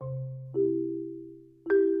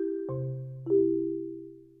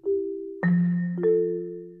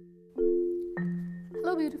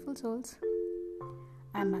souls.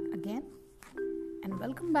 I'm back again and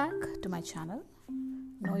welcome back to my channel,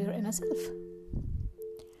 Know Your Inner Self.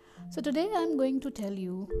 So today I'm going to tell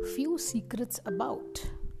you few secrets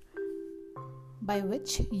by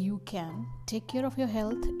which you can take care of your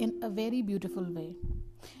health in a very beautiful way.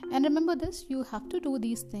 And remember this, you have to do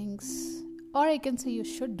these things, or I can say you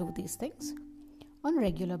should do these things on a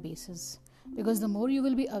regular basis. Because the more you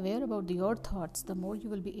will be aware about your thoughts, the more you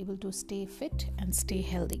will be able to stay fit and stay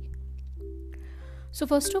healthy. So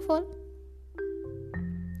first of all,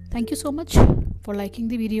 thank you so much for liking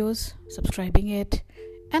the videos, subscribing it,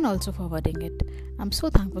 and also forwarding it. I'm so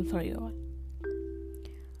thankful for you all.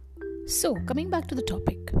 So coming back to the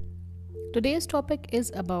topic. Today's topic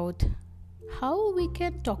is about how we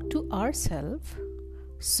can talk to ourselves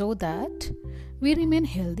so that we remain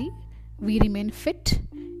healthy, we remain fit,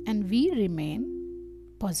 and we remain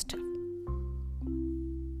positive.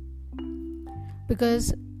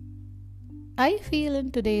 Because I feel in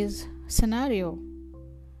today's scenario,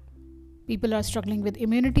 people are struggling with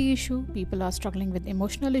immunity issue, people are struggling with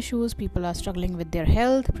emotional issues, people are struggling with their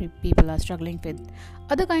health, people are struggling with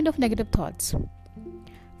other kind of negative thoughts,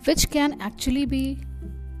 which can actually be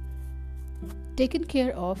taken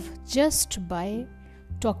care of just by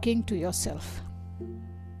talking to yourself.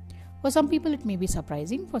 For some people it may be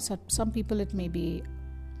surprising, for some people it may be,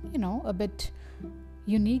 a bit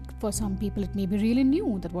unique, for some people it may be really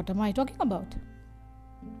new that what am I talking about.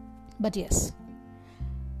 But yes,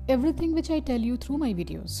 everything which I tell you through my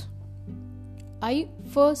videos, I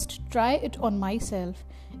first try it on myself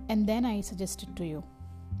and then I suggest it to you.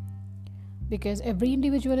 Because every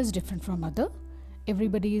individual is different from other.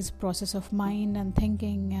 Everybody's process of mind and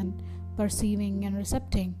thinking and perceiving and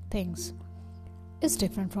recepting things is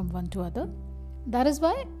different from one to other. That is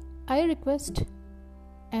why I request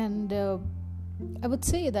and I would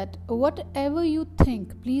say that whatever you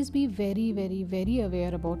think, please be very, very, very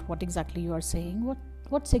aware about what exactly you are saying.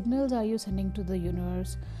 What signals are you sending to the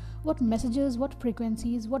universe? What messages, what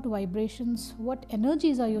frequencies, what vibrations, what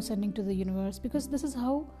energies are you sending to the universe? Because this is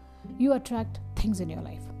how you attract things in your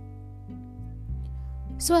life.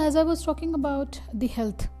 So as I was talking about the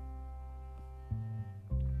health,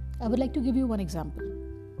 I would like to give you one example.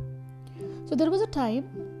 So there was a time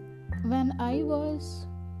when I was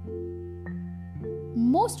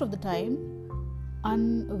most of the time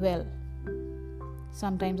unwell.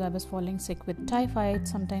 Sometimes I was falling sick with typhoid,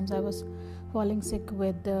 sometimes I was falling sick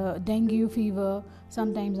with dengue fever,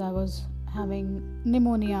 sometimes I was having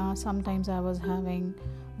pneumonia, sometimes I was having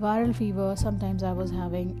viral fever, sometimes I was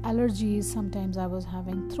having allergies, sometimes I was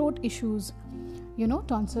having throat issues,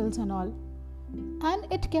 tonsils and all. And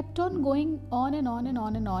it kept on going on and on and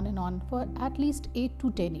on and on and on for at least 8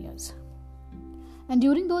 to 10 years. And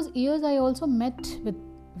during those years, I also met with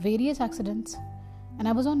various accidents and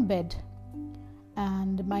I was on bed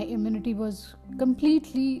and my immunity was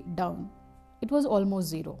completely down. It was almost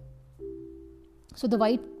zero. So the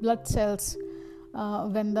white blood cells,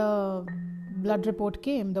 when the blood report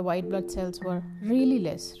came, the white blood cells were really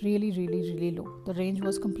less, really, really, really low. The range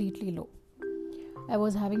was completely low. I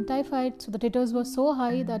was having typhoid, so the titers were so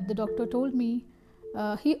high that the doctor told me,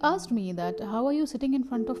 he asked me that, how are you sitting in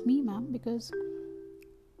front of me, ma'am? Because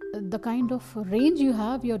the kind of range you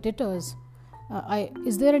have, your titers,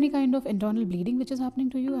 is there any kind of internal bleeding which is happening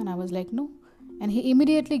to you? And I was like, no. And he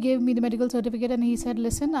immediately gave me the medical certificate and he said,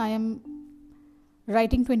 listen, I am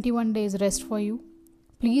writing 21 days rest for you.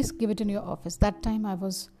 Please give it in your office. That time I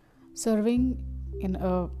was serving in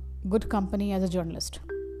a good company as a journalist.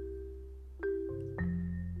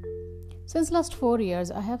 Since last 4 years,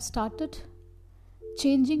 I have started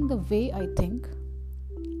changing the way I think,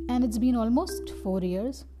 and it's been almost 4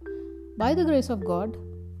 years. By the grace of God,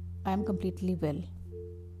 I am completely well.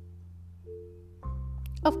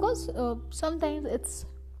 Of course, sometimes it's,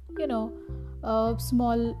 a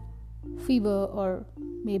small fever or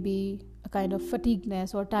maybe a kind of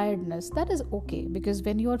fatigueness or tiredness. That is okay, because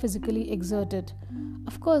when you are physically exerted,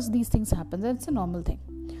 of course, these things happen. That's a normal thing.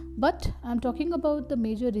 But I'm talking about the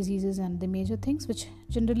major diseases and the major things which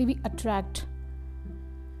generally we attract.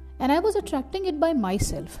 And I was attracting it by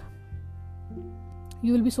myself.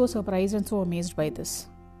 You will be so surprised and so amazed by this.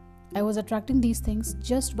 I was attracting these things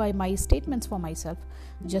just by my statements for myself,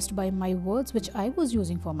 just by my words which I was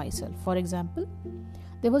using for myself. For example,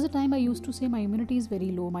 there was a time I used to say my immunity is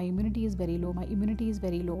very low, my immunity is very low, my immunity is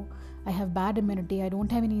very low. I have bad immunity, I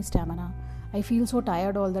don't have any stamina. I feel so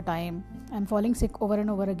tired all the time. I'm falling sick over and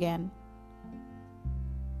over again.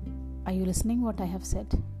 Are you listening what I have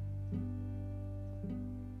said?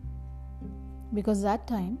 Because that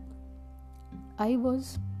time I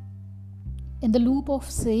was in the loop of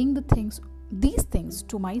saying the things these things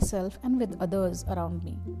to myself and with others around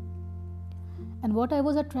me. And what I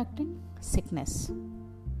was attracting? Sickness,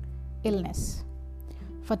 illness,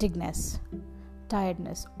 fatigueness,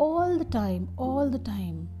 tiredness, all the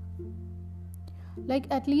time. Like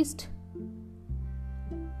at least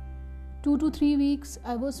 2 to 3 weeks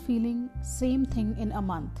I was feeling same thing in a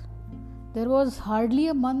month. There was hardly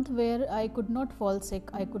a month where I could not fall sick,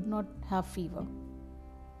 I could not have fever.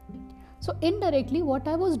 So indirectly what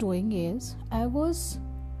I was doing is I was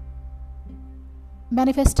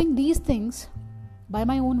manifesting these things by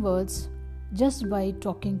my own words, just by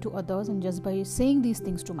talking to others and just by saying these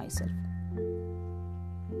things to myself.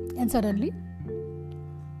 And suddenly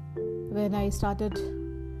when I started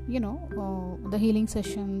the healing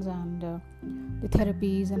sessions and the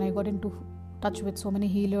therapies, and I got into touch with so many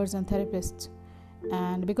healers and therapists,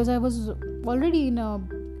 and because I was already in a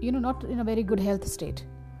not in a very good health state,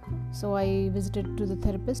 so I visited to the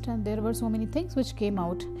therapist, and there were so many things which came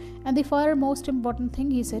out. And the far most important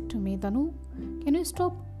thing he said to me, Tanu, can you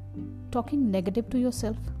stop talking negative to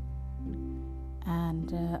yourself?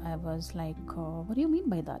 And I was like, what do you mean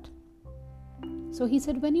by that? So he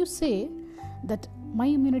said, when you say that my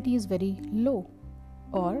immunity is very low,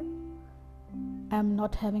 or I'm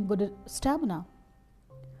not having good stamina,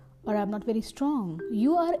 or I'm not very strong,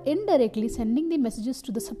 you are indirectly sending the messages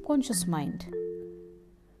to the subconscious mind.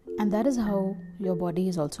 And that is how your body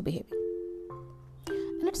is also behaving.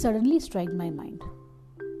 And it suddenly struck my mind.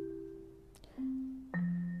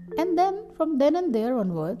 And then from then and there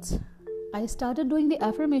onwards, I started doing the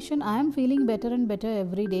affirmation, I am feeling better and better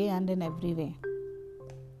every day and in every way.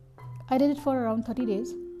 I did it for around 30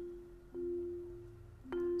 days.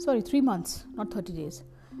 3 months, not 30 days.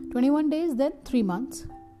 21 days, then 3 months.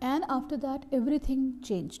 And after that, everything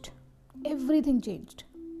changed.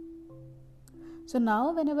 So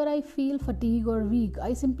now whenever I feel fatigue or weak,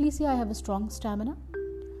 I simply say I have a strong stamina.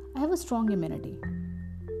 I have a strong immunity.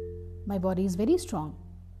 My body is very strong.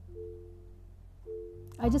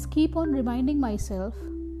 I just keep on reminding myself,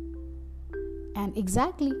 and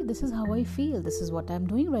exactly this is how I feel. This is what I'm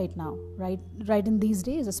doing right now, right in these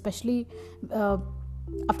days, especially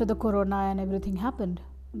after the corona and everything happened.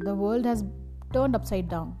 The world has turned upside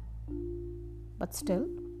down. But still,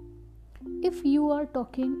 if you are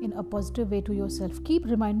talking in a positive way to yourself, keep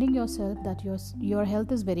reminding yourself that your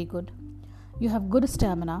health is very good. You have good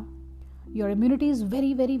stamina. Your immunity is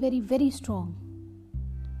very, very, very, very strong.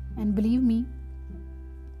 And believe me,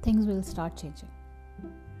 things will start changing.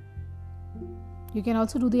 You can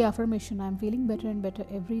also do the affirmation, I am feeling better and better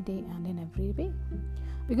every day and in every way.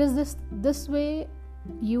 Because this way,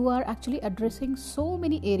 you are actually addressing so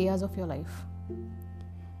many areas of your life.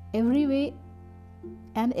 Every way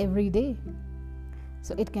and every day.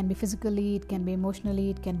 So it can be physically, it can be emotionally,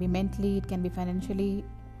 it can be mentally, it can be financially,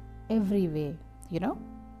 every way,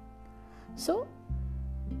 So,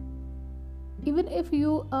 even if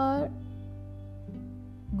you are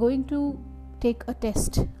going to take a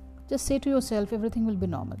test, just say to yourself, everything will be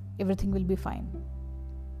normal, everything will be fine.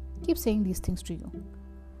 Keep saying these things to you.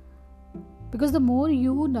 Because the more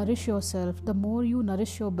you nourish yourself, the more you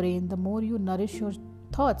nourish your brain, the more you nourish your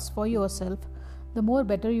thoughts for yourself, the more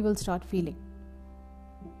better you will start feeling.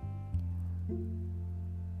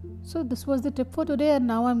 So this was the tip for today, and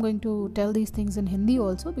now I'm going to tell these things in Hindi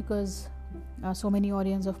also, because so many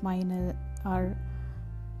audience of mine are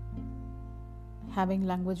having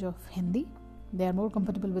language of Hindi. They are more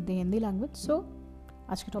comfortable with the Hindi language. So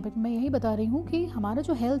आज के topic में मैं यही बता रही हूँ कि हमारा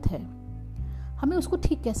जो हेल्थ है, हमें उसको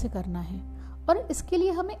ठीक कैसे करना है, और इसके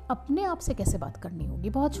लिए हमें अपने आप से कैसे बात करनी होगी.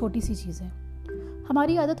 बहुत छोटी सी चीज़ है.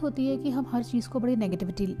 हमारी आदत होती है कि हम हर चीज़ को बड़ी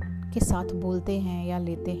नेगेटिविटी के साथ बोलते हैं या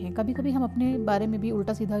लेते हैं. कभी कभी हम अपने बारे में भी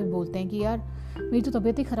उल्टा सीधा भी बोलते हैं कि यार मेरी तो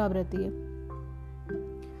तबीयत ही ख़राब रहती है,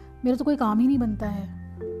 मेरा तो कोई काम ही नहीं बनता है,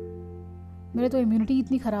 मेरे तो इम्यूनिटी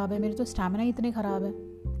इतनी ख़राब है, मेरे तो स्टैमिना इतने ख़राब है,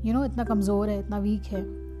 इतना कमज़ोर है, इतना वीक है.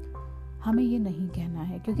 हमें ये नहीं कहना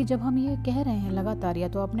है, क्योंकि जब हम ये कह रहे हैं लगातार, या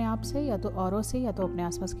तो अपने आप से, या तो औरों से, या तो अपने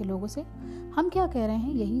आसपास के लोगों से, हम क्या कह रहे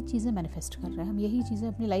हैं, यही चीज़ें मैनिफेस्ट कर रहे हैं, हम यही चीज़ें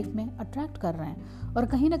अपनी लाइफ में अट्रैक्ट कर रहे हैं, और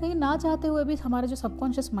कहीं ना कहीं ना चाहते हुए भी हमारा जो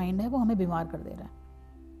सबकॉन्शियस माइंड है वो हमें बीमार कर दे रहा है.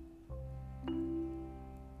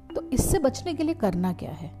 तो इससे बचने के लिए करना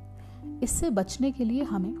क्या है? इससे बचने के लिए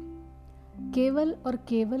हमें केवल और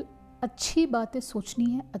केवल अच्छी बातें सोचनी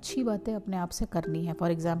है, अच्छी बातें अपने आप से करनी है.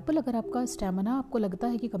 फॉर एग्जाम्पल, अगर आपका स्टैमिना आपको लगता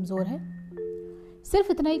है कि कमज़ोर है, सिर्फ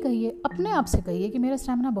इतना ही कहिए, अपने आप से कहिए कि मेरा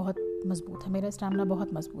स्टैमिना बहुत मजबूत है, मेरा स्टैमिना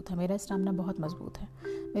बहुत मजबूत है, मेरा स्टैमिना बहुत मजबूत है,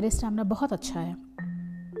 मेरा स्टैमिना बहुत अच्छा है,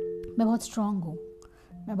 मैं बहुत स्ट्रांग हूँ,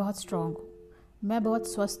 मैं बहुत स्ट्रांग हूँ, मैं बहुत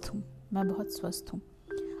स्वस्थ हूँ, मैं बहुत स्वस्थ हूँ.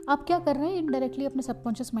 आप क्या कर रहे हैं? इनडायरेक्टली अपने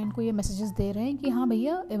सबकॉन्शियस माइंड को ये मैसेजेस दे रहे हैं कि हाँ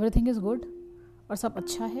भैया, एवरीथिंग इज़ गुड, और सब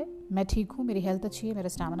अच्छा है, मैं ठीक हूँ, मेरी हेल्थ अच्छी है, मेरा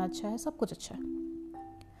स्टैमिना अच्छा है, सब कुछ अच्छा है।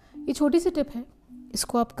 ये छोटी सी टिप है,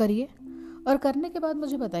 इसको आप करिए और करने के बाद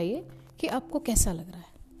मुझे बताइए कि आपको कैसा लग रहा है,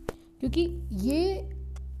 क्योंकि ये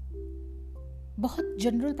बहुत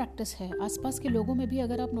जनरल प्रैक्टिस है। आसपास के लोगों में भी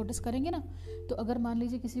अगर आप नोटिस करेंगे ना, तो अगर मान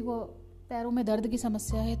लीजिए किसी को पैरों में दर्द की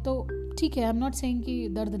समस्या है तो ठीक है, आई एम नॉट सेइंग कि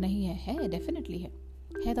दर्द नहीं है डेफिनेटली है,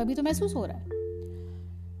 तभी तो महसूस हो रहा है।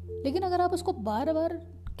 लेकिन अगर आप उसको बार बार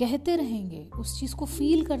कहते रहेंगे, उस चीज़ को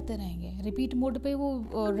फील करते रहेंगे, रिपीट मोड पे वो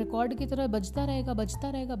रिकॉर्ड की तरह बजता रहेगा,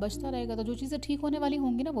 तो जो चीज़ें ठीक होने वाली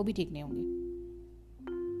होंगी ना वो भी ठीक नहीं होंगी।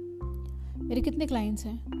 मेरे कितने क्लाइंट्स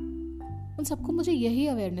हैं, उन सबको मुझे यही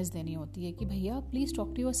अवेयरनेस देनी होती है कि भैया please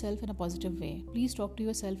talk to your self in a positive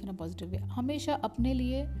way, हमेशा अपने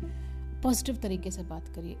लिए पॉजिटिव तरीके से बात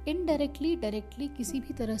करिए। इनडायरेक्टली डायरेक्टली किसी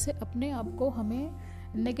भी तरह से अपने आप को हमें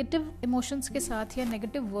नेगेटिव इमोशंस के साथ या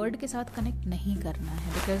नेगेटिव वर्ड के साथ कनेक्ट नहीं करना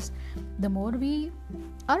है, because the more we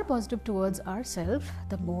are positive towards our self,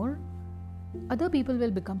 the more other people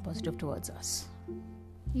will become positive towards अस।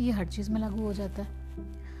 ये हर चीज़ में लागू हो जाता है।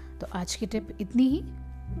 तो आज की टिप इतनी ही।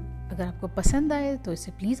 अगर आपको पसंद आए तो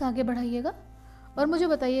इसे प्लीज़ आगे बढ़ाइएगा और मुझे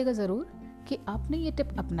बताइएगा ज़रूर कि आपने ये टिप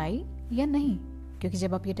अपनाई या नहीं, क्योंकि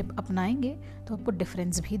जब आप ये टिप अपनाएंगे तो आपको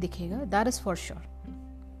डिफरेंस भी दिखेगा, that is for sure.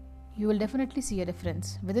 You will definitely see a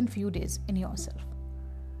difference within few days in yourself.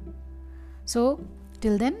 So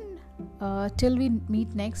till then, till we meet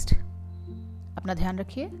next, अपना ध्यान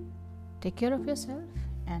रखिए, take care of yourself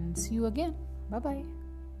and see you again. Bye bye.